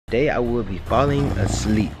Today I will be falling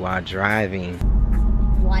asleep while driving.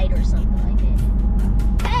 Light or something like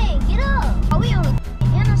that. Hey, get up! Are we on the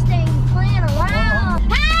interstate playing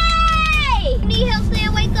around? Hey! Need help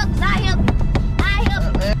saying wake up? Cause I help.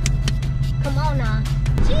 Come on now.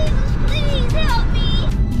 Jesus, please help me.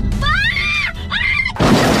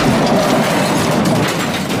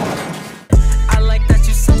 I like that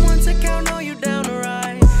you someone to count on you down the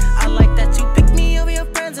ride. I like that you pick me over your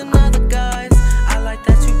friends and other guys. I like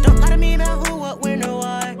that you don't gotta mean a who, what, when, or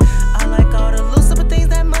why. I like all the little simple things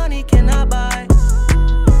that money cannot buy.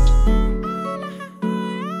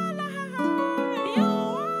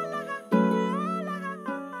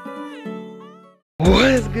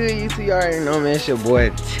 What's good, YouTube? You already know, man. It's your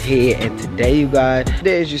boy Ted, and today, you guys,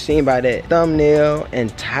 as you seen by that thumbnail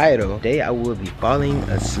and title, today I will be falling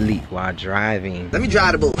asleep while driving. Let me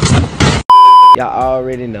drive the boat. Y'all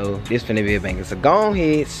already know this finna be a banger, so go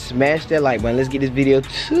ahead, smash that like button. Let's get this video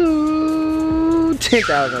to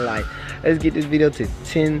 10,000 likes. Let's get this video to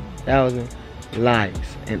 10,000 likes.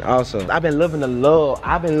 And also, I've been loving the love.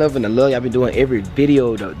 Y'all been doing every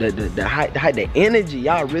video, the energy.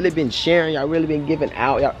 Y'all really been sharing. Y'all really been giving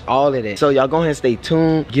out. Y'all all of that. So y'all go ahead and stay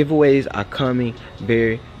tuned. Giveaways are coming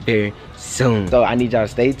very, very soon. So I need y'all to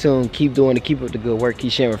stay tuned. Keep doing it. Keep up the good work.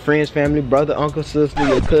 Keep sharing with friends, family, brother, uncle, sister,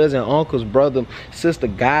 your cousin, uncle's brother, sister,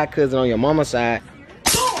 god, cousin on your mama's side.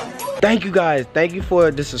 Thank you guys. Thank you for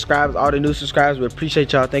the subscribers, all the new subscribers. We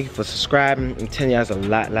appreciate y'all. Thank you for subscribing. I'm telling y'all, there's a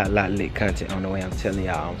lot lit content on the way. I'm telling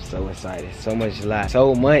y'all, I'm so excited. So much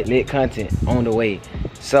lit content on the way.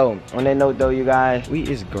 So on that note though, you guys, we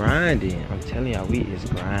is grinding. I'm telling y'all, we is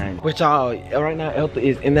grinding. Which y'all, right now, Ethel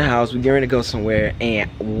is in the house. We getting ready to go somewhere. And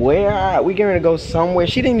where we getting ready to go somewhere?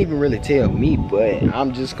 She didn't even really tell me, but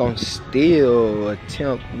I'm just gonna still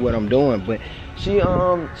attempt what I'm doing. But we're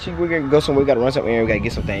gonna go somewhere. We gotta run somewhere. We gotta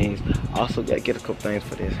get some things. Also gotta get a couple things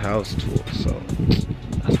for this house tour. So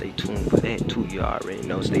I'll stay tuned for that too. You already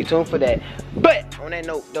know. Stay tuned for that. But on that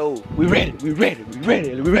note though, we ready.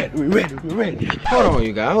 Hold on,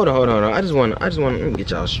 you guys. Hold on. I just wanna let me get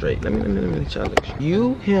y'all straight. Let me let y'all look.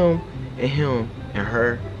 You, him, and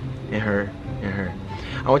her, and her.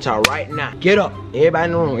 I want y'all right now. Get up. Everybody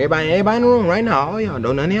in the room. Everybody in the room right now. All y'all,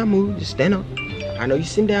 don't none of y'all move. Just stand up. I know you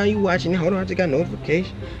sitting down, you watching it. Hold on, I just got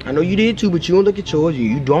notification. I know you did too, but you don't look at yours.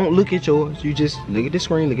 You don't look at yours. You just look at the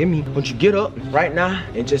screen, look at me. Why don't you get up right now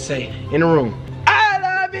and just say in the room, I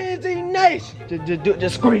love NT Nation.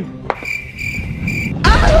 Just scream.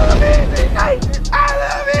 I love NT Nation. I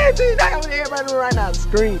love NT Nation. I want everybody in the room right now.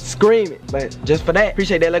 Scream it. But just for that,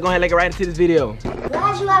 appreciate that. Let's go ahead and get right into this video.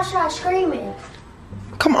 Why'd you guys start screaming?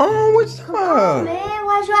 Come on, what's up? Come on, man.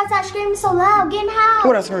 Why'd you guys start screaming so loud? Get in the house.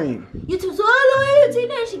 What I scream? You too so I love NT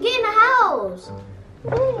Nation. Get in the house.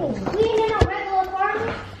 We ain't in no regular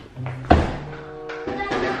apartment.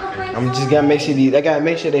 I'm just gotta make sure I gotta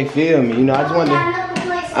make sure they feel me. You know, I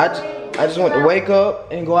just want to wake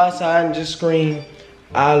up and go outside and just scream,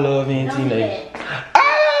 I love NT Nation. I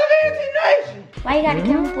love NT Nation. Why you got a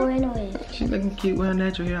camera for anyway? She's looking cute with her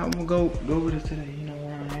natural hair. I'm gonna go with her today. You know,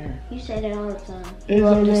 around here. You say that all the time. Is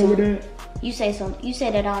something wrong with that? You say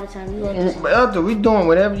that all the time. You love to But Ethel, we doing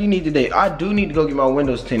whatever you need today. I do need to go get my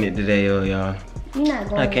windows tinted today, y'all. You're not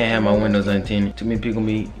going. I can't have my windows untinted. Too many people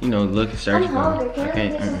be, you know, looking, searching for me. I'm hungry. Can I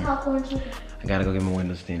get some popcorn chicken? I gotta go get my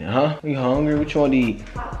windows tinted. Huh? You hungry? What you want to eat?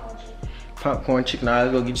 Popcorn chicken. Popcorn chicken. Now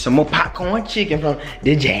let's go get you some more popcorn chicken from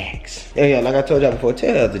the Jacks. Yeah, like I told y'all before,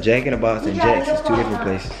 tell us the Jack in the Box and Jacks is two different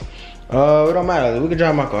places. It don't matter. We can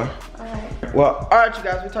drive my car. Well, alright, you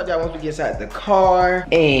guys, we talked y'all once we get inside the car.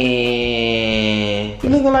 And you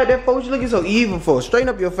looking like that, folks. You looking so evil, folks. Straighten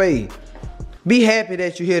up your face. Be happy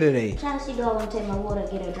that you're here today. Trying to see, do I want to take my water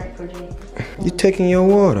and get a drink for Jake? You taking your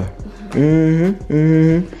water?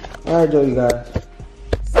 Alright, Joe, you guys.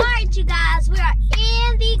 Sorry, you guys. We are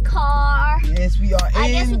in the car. Yes, we are.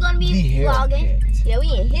 I guess we're gonna be vlogging. Yeah,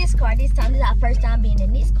 we in his car this time. This is our first time being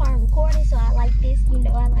in this car and recording, so I like this. You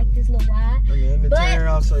know, I like this little wide. Let me turn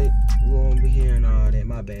off so we won't be hearing all that.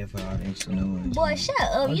 My bad for all that. So no worries. Boy, shut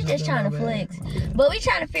up. You just trying to flex. But we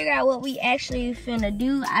trying to figure out what we actually finna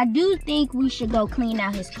do. I do think we should go clean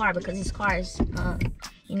out his car because his car is,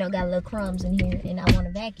 you know, got little crumbs in here, and I want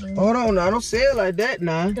to vacuum. Hold on, now. Don't say it like that,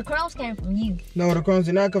 now. The crumbs came from you. No, the crumbs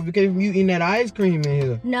did not come. It came from you eating that ice cream in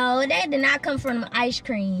here. No, they did not come from ice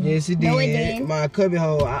cream. Yes, it did. No, it didn't. My cubby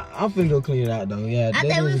hole. I'm finna go clean it out, though. Yeah, I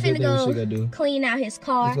think we finna go clean out his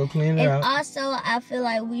car. Let's go clean it out. And also, I feel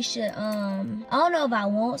like we should, I don't know if I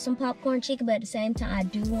want some popcorn chicken, but at the same time, I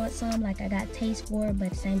do want some. Like, I got taste for it, but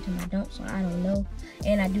at the same time, I don't, so I don't know.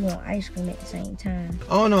 And I do want ice cream at the same time.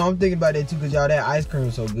 I don't know. I'm thinking about that, too, because y'all, that ice cream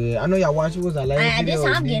is so good. I know y'all watched it. Was our last video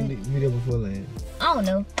or video before last? I don't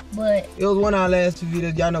know, but it was one of our last 2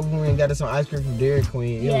 videos. Y'all know we went and got us some ice cream from Dairy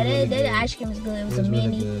Queen. Yeah, the ice cream is good. It was a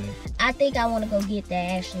mini. Really good. I think I want to go get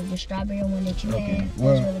that actually, the strawberry one that you had.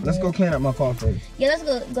 Well, really let's go clean up my car first. Yeah, let's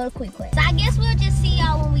go to Quick Quest. So I guess we'll just see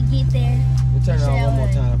y'all when we get there. We'll turn it on one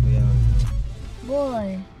more time for y'all.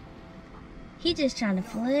 Boy, he just trying to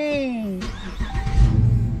fling.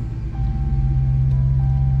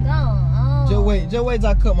 Go on. Just wait till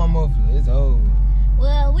I cut my muffler. It's over.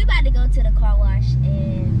 Well, we about to go to the car wash,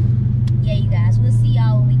 and yeah, you guys, we'll see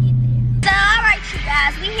y'all when we get there. So, all right, you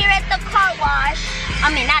guys, we here at the car wash. I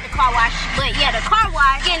mean, not the car wash, but yeah, the car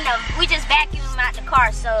wash. We just vacuumed out the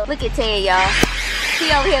car, so look at Ted, y'all. He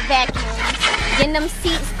over here vacuuming, getting them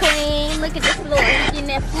seats clean. Look at the floor, he getting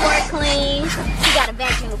that floor clean. He got a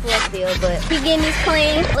vacuum the floor still, but he getting this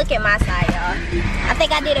clean. Look at my side, y'all. I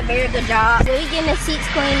think I did a very good job. So he getting the seats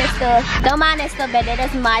clean and stuff. Don't mind that stuff back there,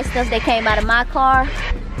 that's my stuff that came out of my car.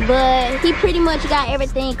 But he pretty much got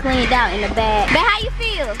everything cleaned out in the bag. But how you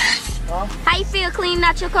feel? Huh? How you feel cleaning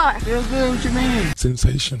out your car? Feels good, what you mean?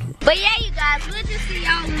 Sensational. But yeah, you guys, we'll just see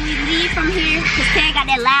y'all when we leave from here. Cause Ted got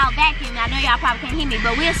that loud vacuum. I know y'all probably can't hear me,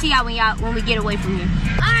 but we'll see y'all when we get away from here.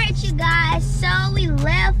 Alright, you guys, so we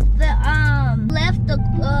left the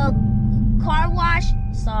car wash.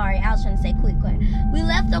 Sorry, I was trying to say Quick Quest. We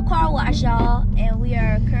left the car wash, y'all, and we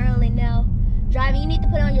are currently now driving. You need to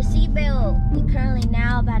put on your seatbelt. We currently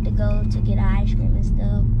now about to go to get ice cream and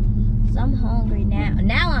stuff. So I'm hungry now.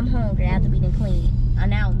 Now I'm hungry after we done clean.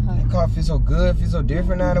 Now I'm hungry. The car feels so good, feels so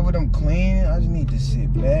different now that with them cleaning. I just need to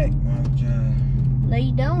sit back. No,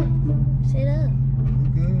 you don't. Sit up.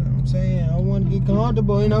 I'm good. I'm saying I want to get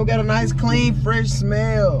comfortable. You know, got a nice, clean, fresh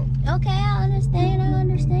smell. Okay, I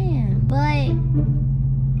understand. But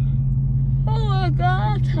oh my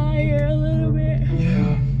God, I'm tired a little bit.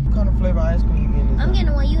 Yeah. What kind of flavor ice cream you getting? I'm getting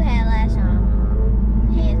the one you had last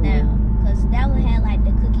time. Hands down. Because that one had like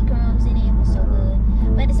the cookie crumbs in it. It was so good.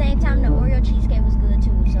 But at the same time, the Oreo cheesecake was good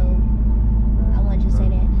too. So I wanted you to say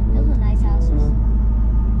that. Those were nice houses.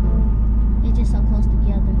 They're just so close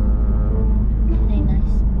together. It ain't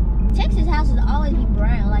nice. Texas houses always be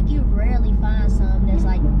brown. Like you rarely find some that's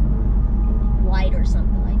like white or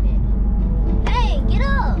something like that. Hey, get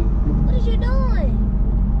up. What is you doing?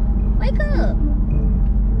 Wake up.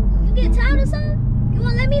 You get tired or something? You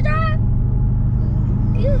wanna let me drive?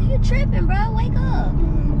 You tripping, bro. Wake up.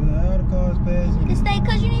 All the cars passing. You can stay,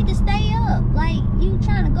 cause you need to stay up. Like you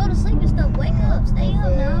trying to go to sleep and stuff. Wake up. Stay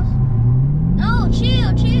up now. No,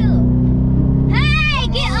 chill. Hey,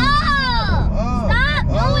 get up. Stop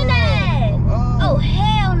doing that. Oh,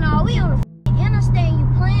 hell no. We on the interstate. You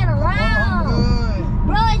playing around. I'm good.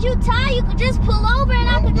 Bro, if you tired, you could just pull over and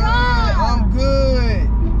I could drive. I'm good.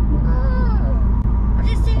 I'm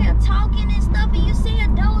just sitting here talking and stuff and you sit here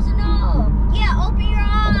dozing off. Yeah, open your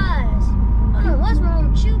eyes. I don't know what's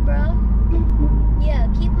wrong with you, bro. Yeah,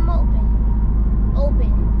 keep them open.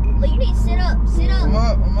 But you need to sit up. I'm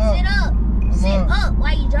up. Sit up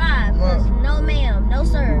while you drive. Cause no ma'am, no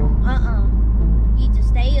sir. You need to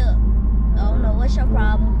stay up. I don't know what's your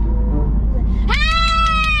problem.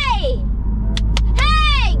 Hey,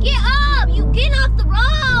 get up. You getting off the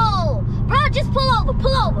road. Bro, just pull over.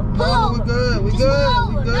 Pull over. We good. Just pull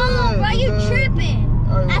over. No, bro, you tripping.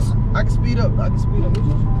 Right, I can speed up.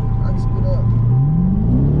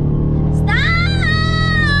 Stop!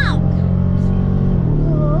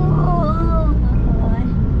 Oh,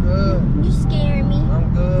 good. You scaring me.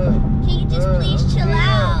 I'm good. Can you just please chill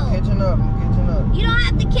out? I'm catching up. You don't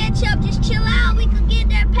have to catch up. Just chill out. We could get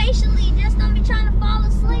there patiently. Just don't be trying to fall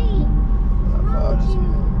asleep. What's wrong with you?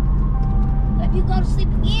 If you go to sleep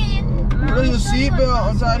again, put on your seatbelt.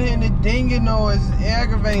 I'm tired of hearing the dinging noise. It's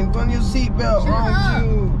aggravating. Put on your seatbelt. Wrong with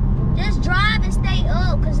you? Just drive and stay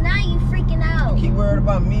up, cause now you freaking out. Keep worried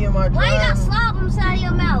about me and my driving. Why you got slob on the side of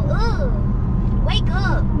your mouth? Ugh. Wake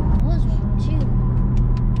up. What's wrong with you?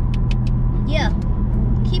 Yeah.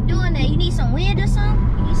 Keep doing that. You need some wind or something?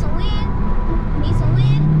 You need some wind?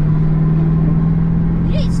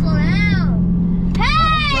 You need to slow down. Hey!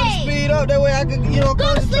 I'm trying to speed up. That way I can,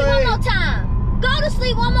 Go to sleep one more time. Go to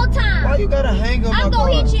sleep one more time. Why you gotta hang on my car? I'm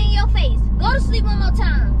gonna hit you in your face. Go to sleep one more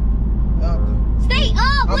time. Stay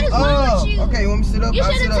up. What is wrong with you? Okay, you want me to sit up? You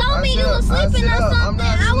should have told me you was sleeping or something.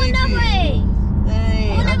 I would never. I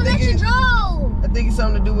would never let you drive. I think it's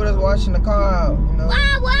something to do with us washing the car out. You know?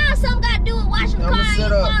 Why something got to do with washing the car and you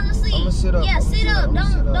falling asleep? I'm gonna sit up. Yeah, sit up.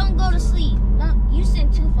 Don't go to sleep. You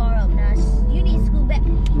sitting too far up now. You need to scoot back.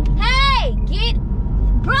 Hey,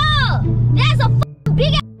 bro. That's a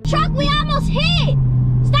big ass truck we almost hit.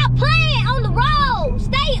 Stop playing on the road.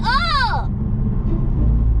 Stay up.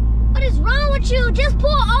 What is wrong with you? Just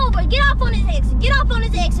pull over. Get off on this exit.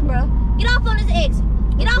 Bro. Get off on this exit.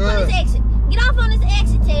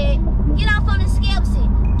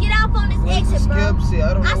 𝙎𝙐𝘽𝙎𝘶.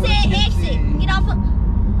 I don't know what said exit. Get off of...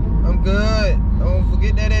 I'm good. Don't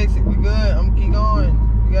forget that exit. We good. I'm gonna keep going.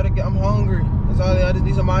 We gotta get. I'm hungry. That's all. I just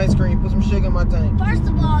need some ice cream. Put some sugar in my tank. First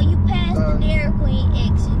of all, you passed the Dairy Queen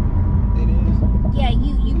exit. It is. Yeah,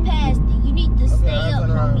 you passed it. You need to stay up,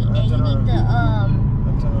 homie, and you need to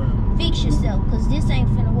fix yourself, cause this ain't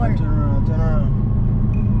finna work. Turn around.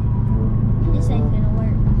 This ain't finna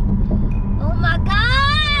work. Oh my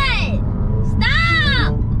God!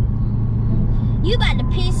 Stop! You about to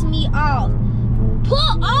piss me off.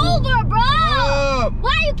 Pull over, bro!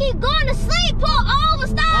 Why you keep going to sleep? Pull over,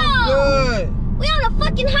 stop! I'm good. We on the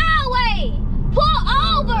fucking highway. Pull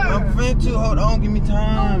over! I'm finna. Hold on, give me Oh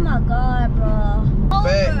time. my God, bro.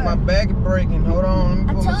 My back is breaking. Hold on, let me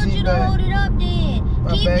I put my told you seat to back. hold it up then.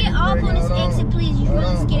 Can you get off on this exit, please? You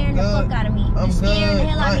really scaring the fuck out of me. I'm You're scaring the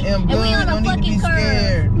hell out of me. I'm And we on a fucking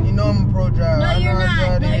curve. You know I'm a pro driver. No, you're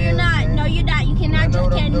not. No, you're not. No, you're not. You cannot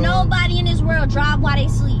drive. Can nobody in this world drive while they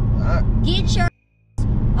sleep? Get your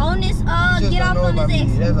on this, get off on this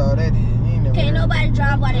exit. That's all that is. Can't nobody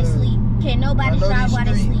drive while they sleep. Can't nobody drive while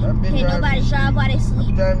they sleep. Can't nobody drive while they sleep.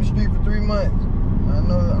 I'm driving the street for 3 months. I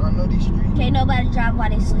know these streets. Can't nobody drive while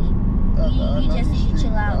they sleep. You just need to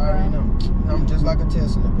chill out, bro. I'm just like a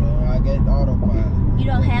Tesla, bro. I get autopilot. You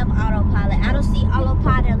don't have autopilot. I don't see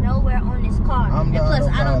autopilot nowhere on this car. I'm and plus,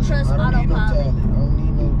 I don't trust autopilot. I don't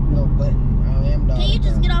need no button. I am the Can you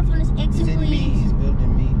just get off on this exit, He's please? He's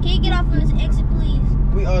building me. Can you get off on this exit, please?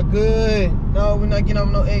 We are good. No, we're not getting off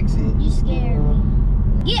no exit. You scared me.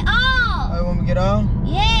 Get off! Oh, you want me to get off?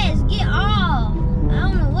 Yes, get off. I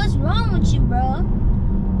don't know what's wrong with you, bro.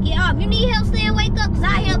 Get off. You need help staying wake up, because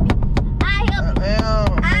I help you. I help you.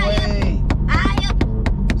 I help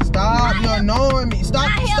you. Stop, you're annoying me. Stop,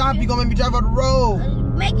 you're gonna make me drive on the road.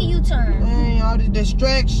 Make a U-turn. Dang, all these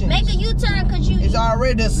distractions. Make a U-turn, because you... It's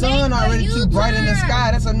already, the sun already too bright in the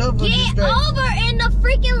sky. That's enough for distraction. Get over in the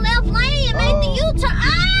freaking left lane and make the U-turn.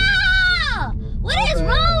 Ah! What is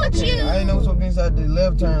wrong with you? I didn't know what's supposed inside the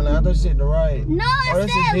left turn lane. I thought you said the right. No, I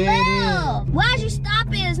said left. Why'd you stop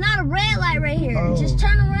it? It's not a red light right here. Just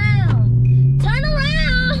turn around. Turn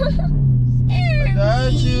around. I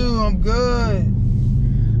got you. I'm good.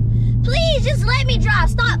 Please, just let me drive.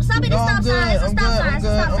 Stop at the stop sign. It's a stop sign. It's a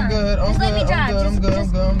stop sign. Just let me drive.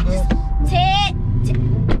 I'm good. Ted.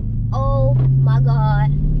 Oh my God.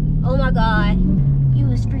 Oh my God. You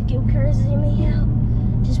was freaking cursing me out.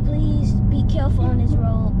 Just please be careful on this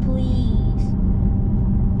road, please.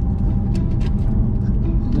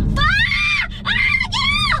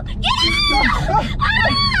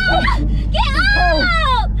 Get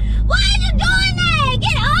out! Why are you doing that?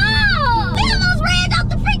 Get up! We almost ran off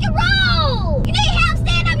the freaking road! You need help,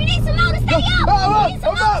 stand up. You need some more to stay up.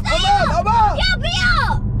 I'm up. Yeah, be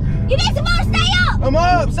up. You need some more to stay up. I'm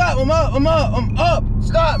up. Stop. I'm up.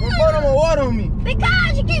 Stop. I'm pouring my water on me.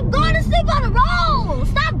 Because you keep going to sleep on the road.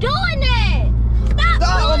 Stop doing that. Stop.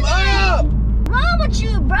 I'm up. What's wrong with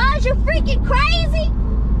you, bro? You freaking crazy?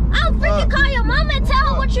 I'll freaking call your mama and tell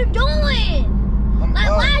her what you're doing.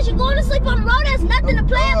 Why is you going to sleep on the road? There's nothing to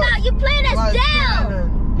play about. You playing as Dell.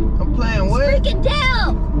 I'm playing what? It's freaking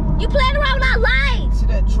Dell. You playing around with our lights. See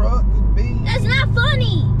that truck? That's not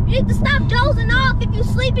funny. You need to stop dozing off. If you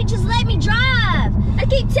sleepy, just let me drive. I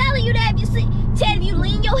keep telling you that. If you sleep, tell you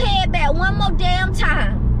lean your head back one more damn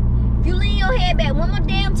time. If you lean your head back one more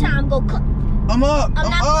damn time, go cook. I'm up.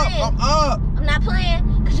 I'm up. I'm not playing,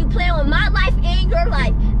 because you playing with my life and your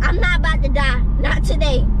life. I'm not about to die. Not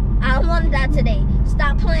today. I don't want to die today.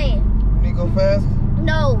 Stop playing. You need to go fast?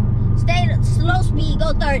 No. Stay slow speed.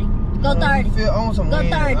 Go 30. Go 30. I want some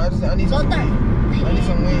wind. I need go some 30. wind. I need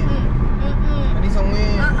some wind. I need some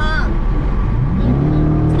wind.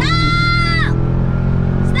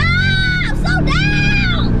 Stop! Slow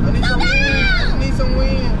down! I need some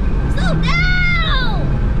wind. Slow down!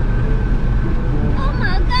 Oh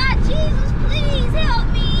my God, Jesus, please help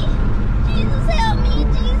me. Jesus, help me.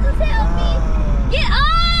 Jesus, help me. Get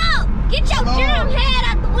up! Get your damn head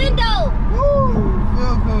out the window. Woo!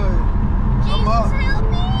 Feel good. Jesus, help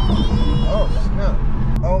me. Oh, snap.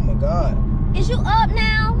 Oh my God. Is you up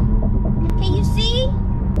now? Can you see?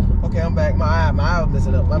 Okay, I'm back. My eye was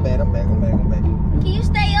messing up. My bad. I'm back. Can you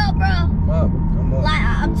stay up, bro? I'm up. Like,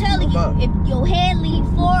 I'm telling you, if your head lean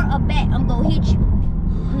forward or back, I'm gonna hit you.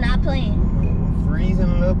 I'm not playing. I'm freezing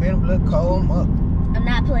a little bit. I'm a little cold. I'm up. I'm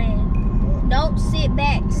not playing. Don't sit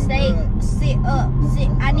back. Sit up.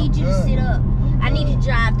 I need you to sit up. I need you to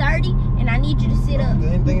drive 30, and I need you to sit up.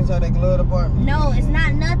 Anything inside that glove department? No, it's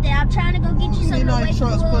not nothing. I'm trying to go get you something to wake you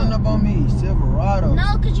up. Trucks pulling up on me. Silverado.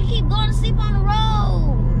 No, because you keep going to sleep on the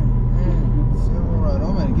road. Silverado.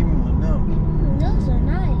 I'm gonna give me one now. Those are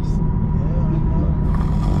nice.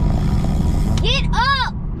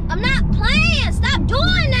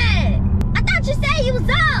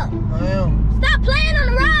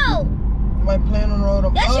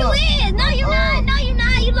 is. No, you're not. No, you're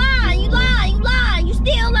not. You lying. You lying. You lying. You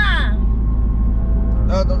still lying.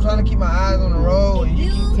 No, I'm trying to keep my eyes on the road and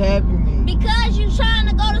you keep tapping me. Because you trying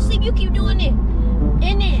to go to sleep, you keep doing it.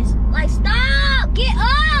 In this. Like, stop. Get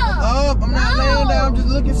up. I'm up. I'm not laying down. I'm just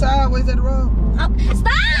looking sideways at the road. Stop.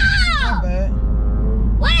 My bad.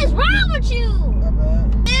 What is wrong with you? My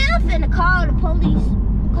bad. Man, I'm finna call the police.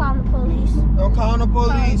 I'm calling the police. Don't call the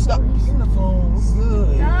police. Stop. Give me the phone. It's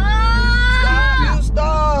good. Stop. You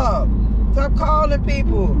stop. Stop calling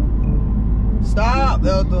people. Stop,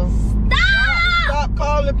 Ethel. Stop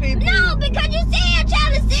calling people. No, because you said you're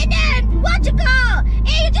trying to sit there and what you call. And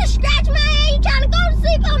you just scratch my head. You trying to go to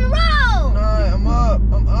sleep on the road. No, I'm up.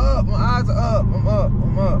 I'm up. My eyes are up. I'm up.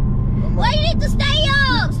 I'm up. I'm up. Well, you need to stay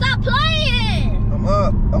up. Stop playing. I'm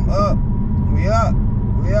up. I'm up. We up.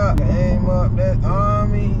 We up. Aim up. That's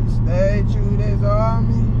army. Stay true. That's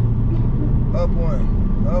army. Up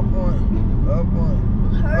one. Up one. Up one.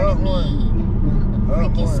 Hurt me.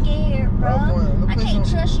 I'm freaking scared, bro. I can't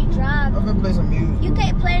trust you driving. I'm gonna play some music. You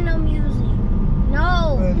can't play no music.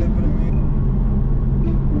 No. Play a little bit of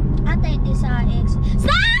music. I think this our exit.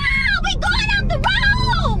 Stop! We going up the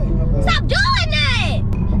road! Stop doing that!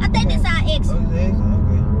 I think this our exit. Okay.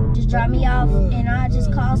 Just drop me off and I'll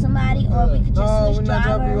just call somebody or we could just no, switch we're not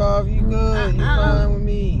dropping you off. You good. You fine with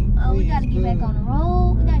me. Oh, we gotta get back on the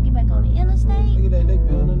road. We gotta get back on the interstate. Look at that. They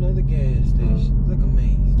building another gas station. Look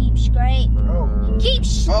amazing. Keep straight. Oh. Keep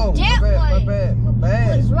Oh, that my way. bad.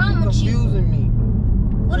 What is wrong with you? Confusing me.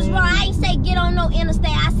 What is wrong? I ain't say get on no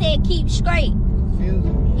interstate. I said keep straight.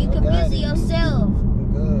 Confusing me. You confusing yourself.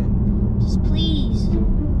 I'm good. Just please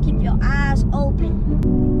keep your eyes open.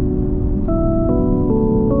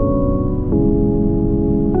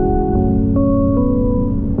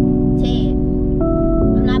 Ted,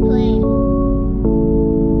 I'm not playing.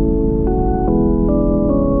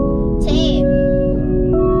 Ted,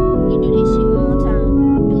 you do this shit one more time.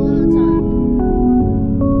 Do it one more time.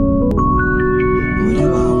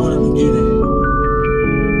 Whatever I want, I'ma give it.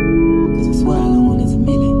 Cause I swear all I want is a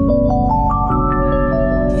million.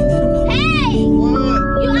 Can't let 'em know. Hey! What?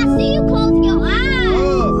 I see you closing your eyes.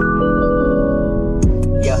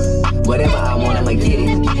 Yeah, whatever I want, I'ma get it.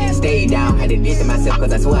 Stay down, had to distance myself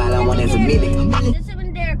cause I swear all I want is a million. Just take me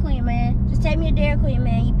to Dairy Queen, man. Just take me to Dairy Queen,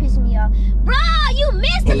 man. You pissing me off. Bro, you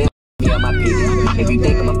missed it. Me on my pity. If you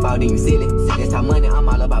think I'm a fall, then you silly. That's how money, I'm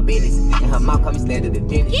all about business. And her mouth call me sled to the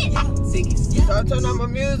dentist. Sickest. Start turning on my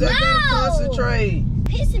music. I gotta concentrate.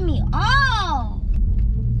 Pissing me off.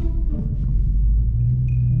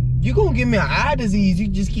 You gonna give me an eye disease. You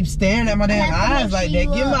just keep staring at my damn eyes like that.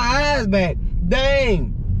 Give my eyes back.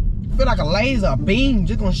 Dang. I feel like a laser beam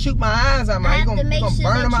just gonna shoot my eyes out. You gonna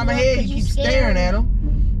burn them out my head. You keep staring at them.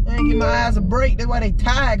 I ain't give my eyes a break. That's why they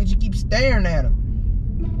tired, because you keep staring at them.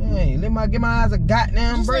 Hey, give my eyes a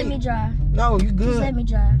goddamn break. Just let me drive. No, you good. Just let me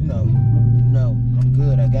drive. No, I'm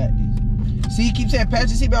good. I got this. See, you keep saying patch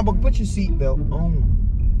your seatbelt, but put your seatbelt on.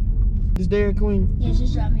 This Dairy Queen? Yeah,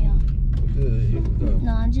 just drop me off. Good, here we go.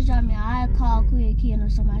 No, just drop me off. I'll call Quick Kid or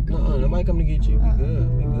somebody. Nobody come to get you. We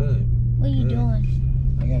good. What are you doing?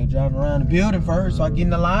 I gotta drive around the building first so I get in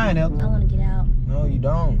the line, Ethel. I want to get out. No, you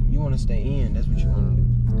don't. You want to stay in. That's what you want to do.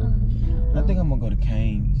 I want to get out. I think I'm gonna go to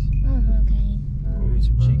Cane's. Okay. Get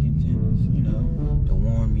some chicken tenders, to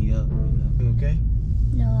warm me up, You okay?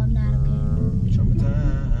 No, I'm not okay. You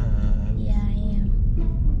traumatized? Yeah, I am.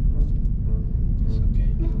 It's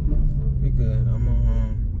okay. We good. I'm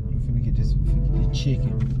finna get this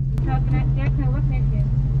chicken.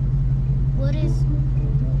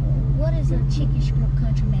 What is a chicken strip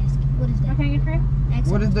country basket? What is that?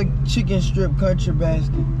 What is the chicken strip country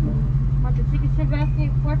basket? Want the chicken strip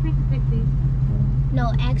basket, 4 pieces, 6 pieces.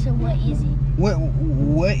 No, ask her what is it?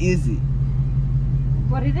 What is it?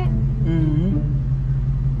 What is it? Mm-hmm.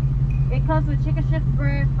 It comes with chicken strips,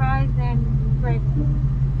 bread, fries, and gravy.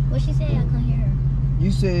 What she say? I couldn't hear her.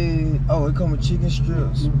 You said, it come with chicken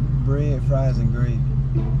strips, bread, fries, and gravy.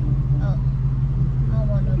 Oh, I don't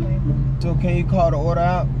want no gravy. So can you call the order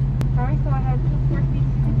out? Alright, so I have 2 4-piece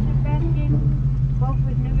chicken strip baskets, both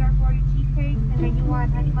with New York Oreo cheesecakes, and then you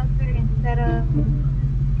want honey mustard instead of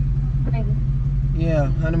gravy.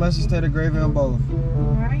 Yeah, honey mustard instead of gravy on both.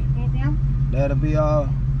 Alright, anything else? That'll be all.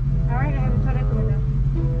 Alright, I have a toilet window.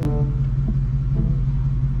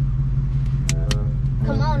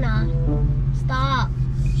 Come on now. Stop.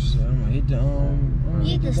 Shit, I'm gonna hit the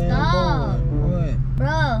You need to stop. What? Bro,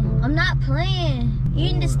 I'm not playing.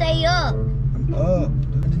 You need to stay up. I'm up.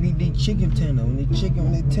 I just need the chicken tender. When the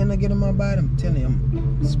tender get in my body, I'm telling you,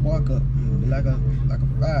 I'm spark up. I'm be like a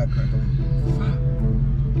firecracker.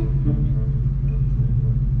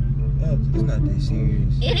 It's not that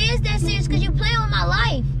serious. It is that serious because you playing with my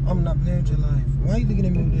life. I'm not playing with your life. Why are you looking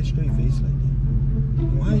at me with that straight face like that?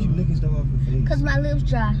 Why are you licking stuff off your face? Because my lips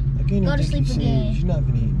dry. Go to sleep again. You're not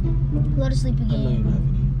gonna hit me. Go to sleep I know you're again. not gonna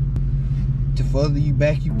hit me. To further you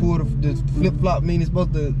back, you pull the flip-flop mean it's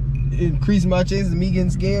supposed to increase my chances of me getting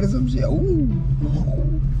scared or some shit. Ooh.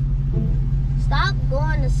 Stop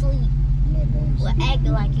going to sleep. I'm not going to sleep. Well,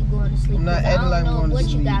 acting like you're going to sleep. I'm not acting like I'm going to what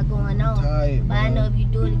sleep. you got going on. I'm tired, but I know if you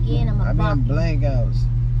do it again, I'm I've gonna been bop you. blankouts.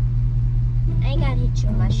 I ain't gotta hit you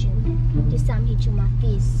in my shoe. This time hit you in my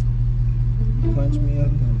fist. Punch me up,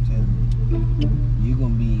 I'm telling you. You're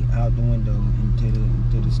gonna be out the window into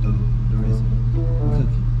the stove the rest of the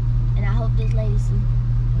cooking. And I hope this lady see.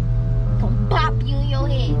 Come pop you in your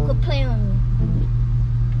head. Quit playing with me.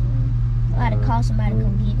 I gotta call somebody to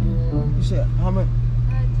come get me. You said how much?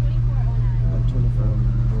 2409.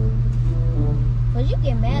 2409. Cause you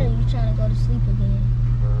get mad when you trying to go to sleep again.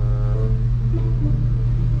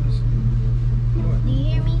 What? Do you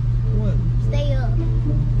hear me? What? Stay up.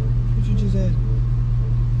 What you just asked me?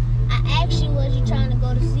 I asked you, was you trying to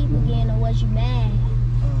go to sleep again or was you mad?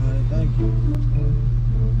 Alright, thank you.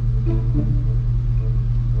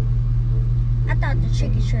 I thought the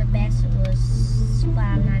tricky trip basket was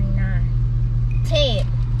 $5.99. Ted!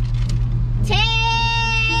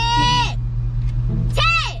 Ted!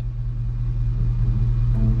 Ted!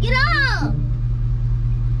 Get up!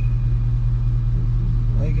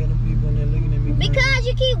 Why you got them people in there looking at me? Because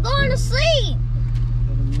you keep going to sleep.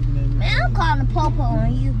 Man, I'm calling the popo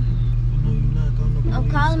on you. No, you're not calling the police. I'm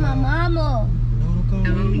calling my mama. No, don't call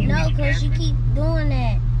me. No, because you keep doing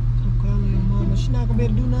that. I'm calling your mama. She's not gonna be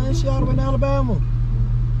able to do nothing. She all the way in Alabama.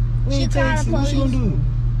 We She ain't called Texas. the What she gonna police. do?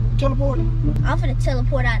 Teleport? I'm finna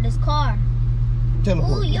teleport out this car.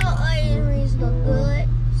 Teleport. Ooh, your earrings look good.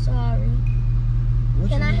 Sorry. What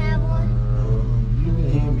Can you I mean? have one? You been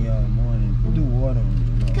hitting me all morning. Do water on me.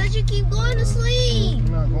 No. Because you keep going to sleep.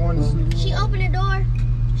 I'm not going to sleep. She opened the door.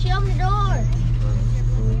 She opened the door.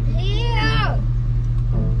 Here.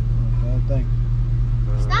 Okay, thank you.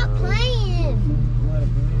 Stop playing. What a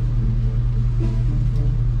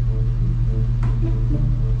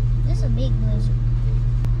This is a big blizzard.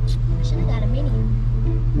 I should have got a mini.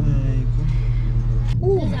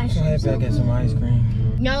 Ooh, I'm so happy I got some ice cream.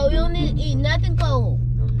 No, you don't need to eat nothing cold.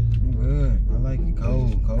 I'm good. I like it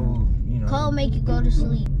cold, you know. Cold make you go to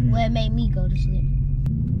sleep. Well, it made me go to sleep.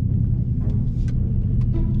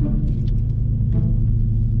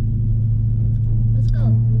 Let's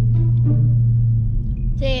go.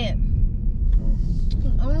 Ted.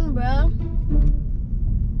 Come on, bro.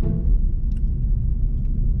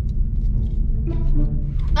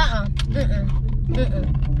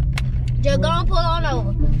 Just go and pull on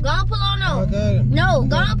over. Go and pull on over. Okay. No,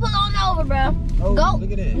 go and pull on over, bro. Oh, Go.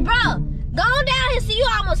 look at that. Bro, go on down here. See, you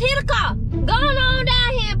almost hit a car. Go on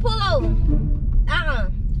down here and pull over.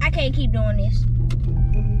 I can't keep doing this.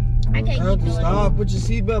 I can't keep doing Stop. Put your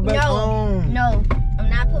seatbelt this. back on. No, I'm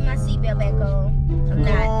not putting my seatbelt back on. I'm Come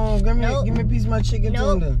not. on, give me, Nope. give me a piece of my chicken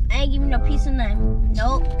Nope. tender. I ain't giving no piece of nothing.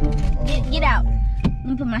 Nope. Get out. Let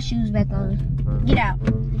me put my shoes back on. Get out.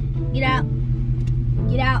 Get out.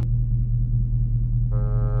 Get out.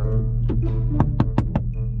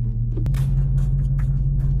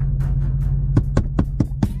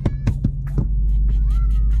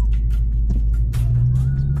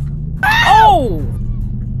 Oh!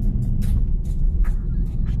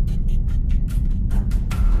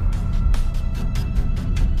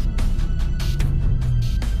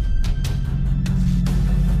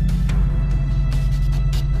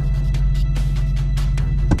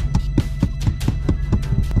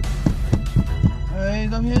 Hey,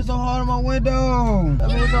 I'm hitting so hard on my window. I'm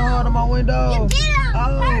hitting so hard on my window. Get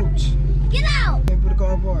out. Ouch. Get out. Can't put the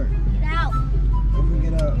car apart. Get out.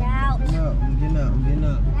 Get out. Get out. I'm out. I'm getting out. I'm getting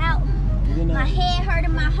out. Get out. I'm getting My out. head hurt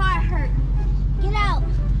and my heart hurt. Get out.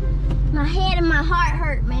 My head and my heart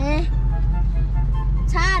hurt, man. I'm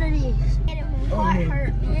tired of this. My head and my heart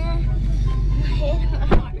hurt, man. My head and my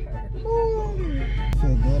heart hurt. Ooh.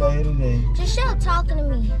 Feel good out here today. Just stop talking to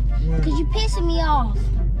me. Because you pissing me off.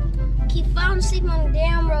 Keep falling asleep on the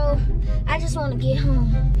damn road. I just want to get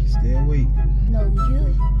home. Stay awake. No,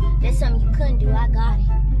 you. That's something you couldn't do. I got it.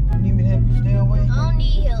 You need me to help you stay awake? I don't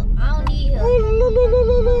need help. I don't need help.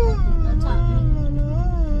 Don't talk to me.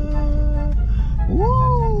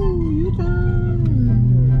 Ooh, you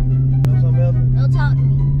turn. You know something else? Don't talk to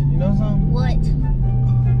me. You know something? What?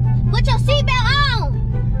 Put your seatbelt on.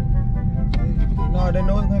 No, they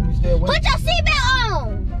know it's going to be stay awake. Put your seatbelt on.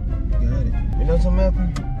 Got it. You know something else?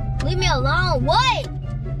 Leave me alone. What?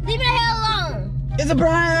 Leave me the hell alone. It's a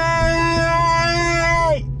prank!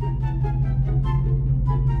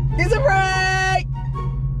 It's a prank!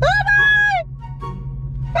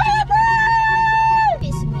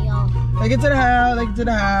 Pissing me off. Take it to the house, take it to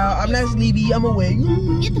the house. I'm not sleepy, I'm awake.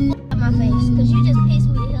 Get the f out of my face, cause you just pissed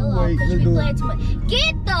me the hell off. Wait, Cause you let's be do playing too much.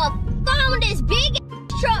 Get the f on this big ass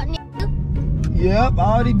truck, nigga. Yep,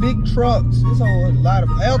 all these big trucks. It's a lot of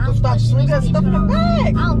Ethel. Stop swinging that stuff in the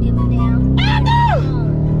bag. I don't give a damn.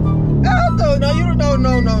 Ethel, no, you don't.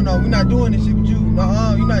 No. We're not doing this shit with you.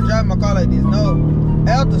 No, you're not driving my car like this. No,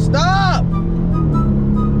 Ethel, stop.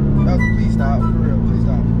 Ethel, please stop. For real, please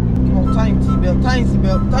stop. Come on, tighten seatbelt, tighten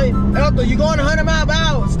seatbelt, tighten. Ethel, you going 100 miles per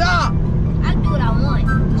hour. Stop. I can do what I want.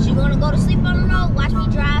 She wanna go to sleep on the road? Watch me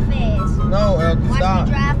drive fast. No, Ethel, Watch stop.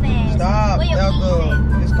 me drive fast. Stop, Where your keys Ethel. at?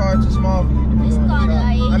 This car is too small for you. This car, I mean,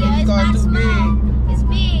 yeah, this it's car not is too small. It's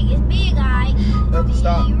big, alright. Ethel,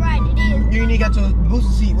 stop. You're right, it is. You ain't got your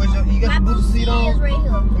booster seat. Where's your? You got My your booster seat is on? right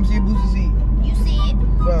here. Let me see your booster seat. You see it?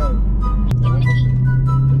 Bro. Give me the key.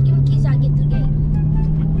 Give me the key so I can get through the gate.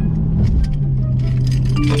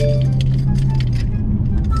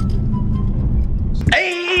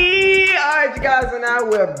 Hey, alright, you guys, so now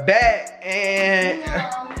we're back, and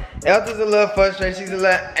Ethel's a little frustrated, she's a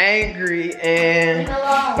little angry, and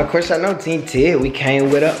of course I know Team Ted, we came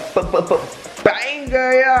with a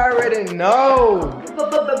banger, you already know.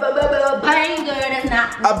 Banger, that's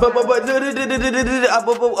not.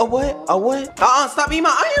 What? Stop eating my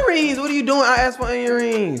onion rings. What are you doing? I asked for onion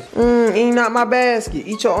rings. Eat not my basket.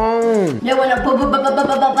 Eat your own. That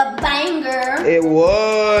was a banger. It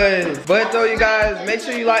was. But though, you guys, make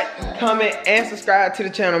sure you like, comment, and subscribe to the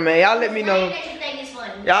channel, man. Y'all let me know.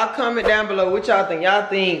 Y'all comment down below what y'all think. Y'all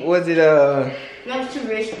think, was it That's too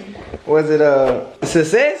risky. was it a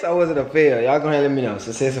success or was it a fail? Y'all go ahead and let me know.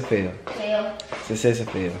 Success or fail? Fail. Success or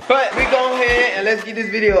fail. But we go ahead and let's get this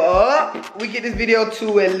video up. We get this video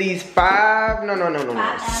to at least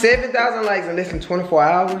 7,000 likes in less than 24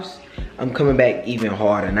 hours. I'm coming back even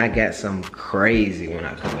harder, and I got something crazy when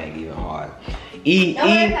I come back even harder.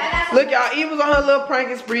 Look, y'all, E was on her little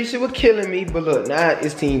pranking spree. She was killing me, but look, now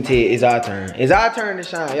it's Team Ted. It's our turn. It's our turn to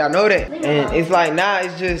shine. Y'all know that. And it's like now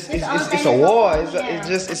it's just it's a war.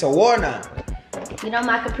 It's a war now. You know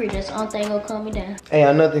my caprice. That's the only thing gonna calm me down. Hey,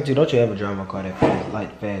 another thing too. Don't you ever drive my car that fast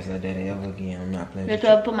like that ever again. I'm not playing. That's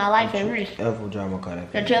why I put my life at risk. Ever drive my car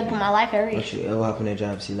that fast. That's why I put my life at risk. Don't you ever hop in that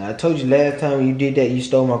driver's seat. Like, I told you last time you did that, you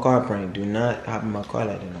stole my car prank. Do not hop in my car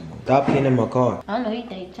like that no more. Stop getting in my car. I don't know who you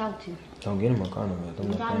think you talk to. Don't get in my car no more.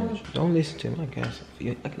 Don't listen to my guys.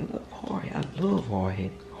 I love hard. I love hard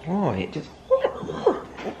head. Hard. Just hard.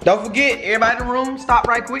 Don't forget, everybody in the room, stop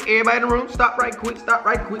right quick. Everybody in the room, stop right quick. Stop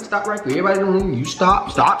right quick. Stop right quick. Everybody in the room, you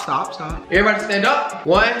stop. Everybody stand up.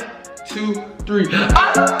 1, 2, 3.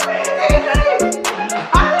 I love it.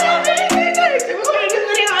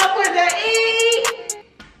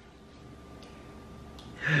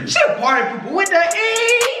 She a party people. What the